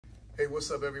Hey,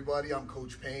 what's up, everybody? I'm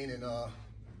Coach Payne, and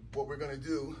what we're going to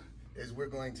do is we're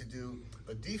going to do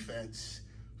a defense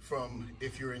from,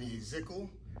 if you're in the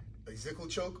Ezikeal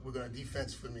choke, we're going to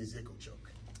defense from the Ezikeal choke.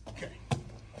 Okay,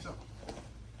 so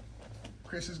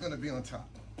Chris is going to be on top,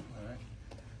 all right?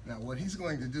 Now, what he's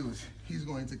going to do is he's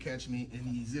going to catch me in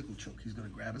the Ezikeal choke. He's going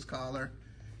to grab his collar,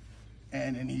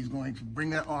 and then he's going to bring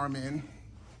that arm in,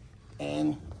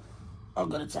 and I'm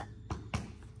going to tap.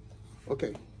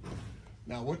 Okay.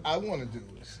 Now, what I want to do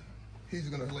is, he's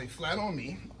going to lay flat on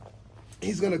me.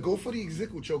 He's going to go for the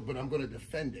Ezikeal choke, but I'm going to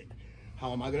defend it.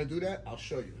 How am I going to do that? I'll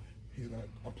show you. He's going to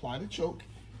apply the choke.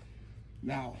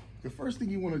 Now, the first thing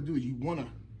you want to do is you want to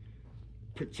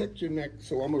protect your neck.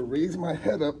 So I'm going to raise my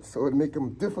head up so it make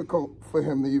him difficult for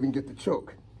him to even get the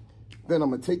choke. Then I'm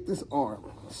going to take this arm,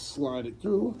 slide it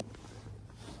through.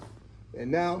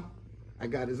 And now I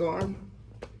got his arm.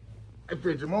 I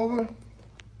bridge him over.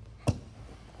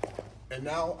 And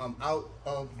now I'm out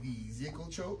of the Ezikeal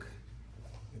choke,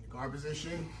 in the guard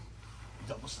position,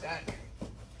 double stack,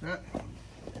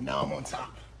 and now I'm on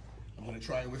top. I'm gonna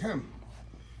try it with him.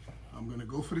 I'm gonna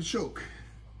go for the choke.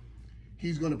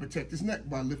 He's gonna protect his neck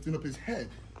by lifting up his head.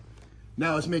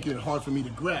 Now it's making it hard for me to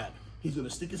grab. He's gonna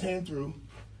stick his hand through,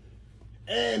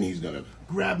 and he's gonna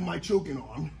grab my choking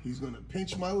arm. He's gonna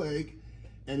pinch my leg,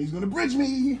 and he's gonna bridge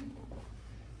me.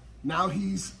 Now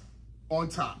he's on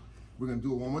top. We're gonna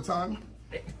do it one more time.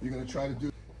 You're gonna try to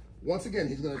do, once again,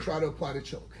 he's gonna try to apply the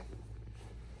choke.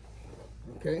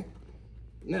 Okay?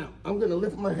 Now, I'm gonna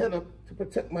lift my head up to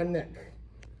protect my neck.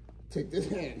 Take this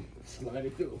hand, slide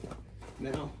it through.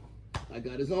 Now, I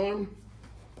got his arm,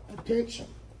 I pinch.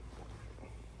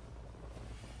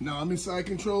 Now I'm inside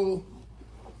control.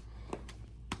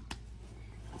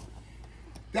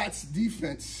 That's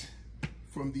defense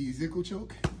from the Ezikeal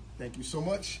choke. Thank you so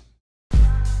much.